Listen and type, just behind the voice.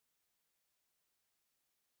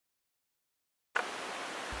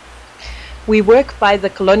We work by the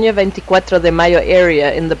Colonia 24 de Mayo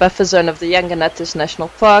area in the buffer zone of the Yanganates National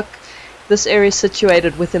Park. This area is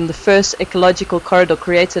situated within the first ecological corridor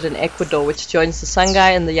created in Ecuador, which joins the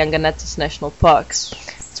Sangay and the Yanganates National Parks.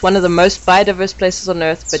 It's one of the most biodiverse places on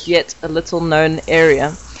Earth, but yet a little known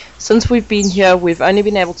area. Since we've been here, we've only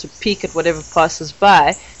been able to peek at whatever passes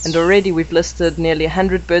by, and already we've listed nearly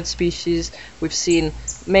 100 bird species. We've seen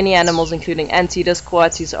many animals, including anteaters,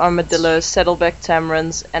 coatis, armadillos, saddleback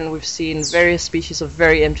tamarins, and we've seen various species of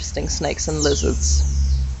very interesting snakes and lizards.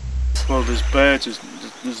 Well, there's birds.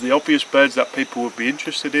 There's the obvious birds that people would be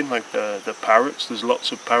interested in, like the parrots. There's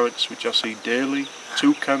lots of parrots which I see daily.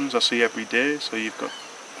 Toucans I see every day, so you've got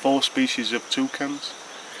 4 species of toucans.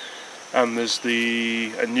 And there's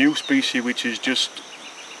a new species which is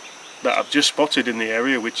that I've just spotted in the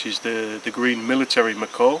area, which is the green military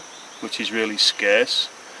macaw, which is really scarce.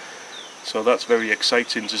 So that's very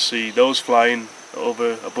exciting to see those flying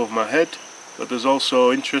over above my head. But there's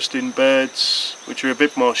also interesting birds which are a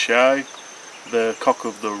bit more shy. The cock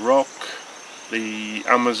of the rock, the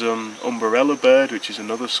Amazon umbrella bird, which is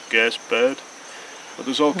another scarce bird. But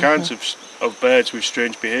there's all kinds of birds with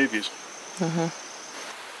strange behaviours.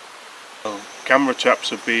 So camera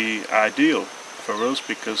traps would be ideal for us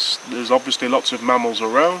because there's obviously lots of mammals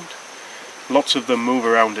around. Lots of them move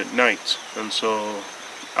around at night, and so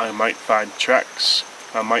I might find tracks,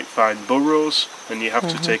 I might find burrows, and you have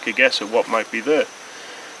to take a guess at what might be there.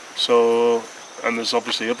 So, and there's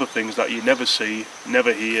obviously other things that you never see,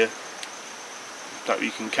 never hear, that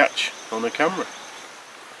you can catch on a camera.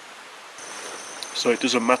 So it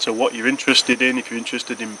doesn't matter what you're interested in. If you're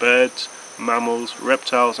interested in birds, mammals,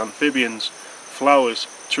 reptiles, amphibians, flowers,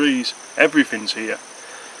 trees, everything's here.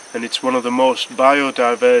 And it's one of the most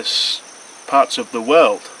biodiverse parts of the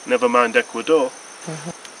world, never mind Ecuador.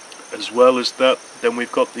 As well as that, then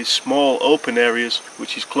we've got these small open areas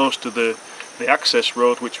which is close to the access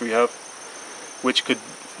road which we have,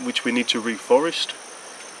 which we need to reforest.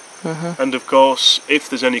 And of course, if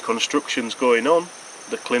there's any constructions going on,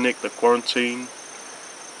 the clinic, the quarantine,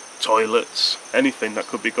 toilets, anything that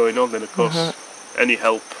could be going on, then of course any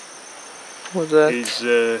help is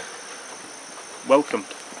welcomed.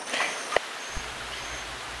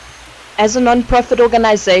 As a non-profit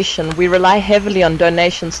organization, we rely heavily on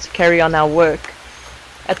donations to carry on our work.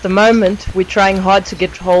 At the moment, we're trying hard to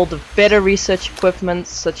get hold of better research equipment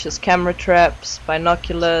such as camera traps,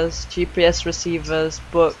 binoculars, GPS receivers,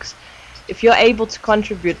 books. If you're able to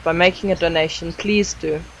contribute by making a donation, please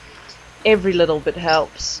do. Every little bit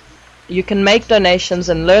helps. You can make donations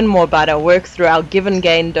and learn more about our work through our Give and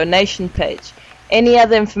Gain donation page. Any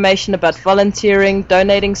other information about volunteering,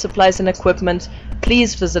 donating supplies and equipment,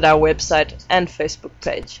 please visit our website and Facebook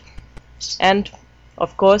page. And,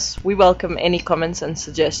 of course, we welcome any comments and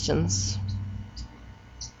suggestions.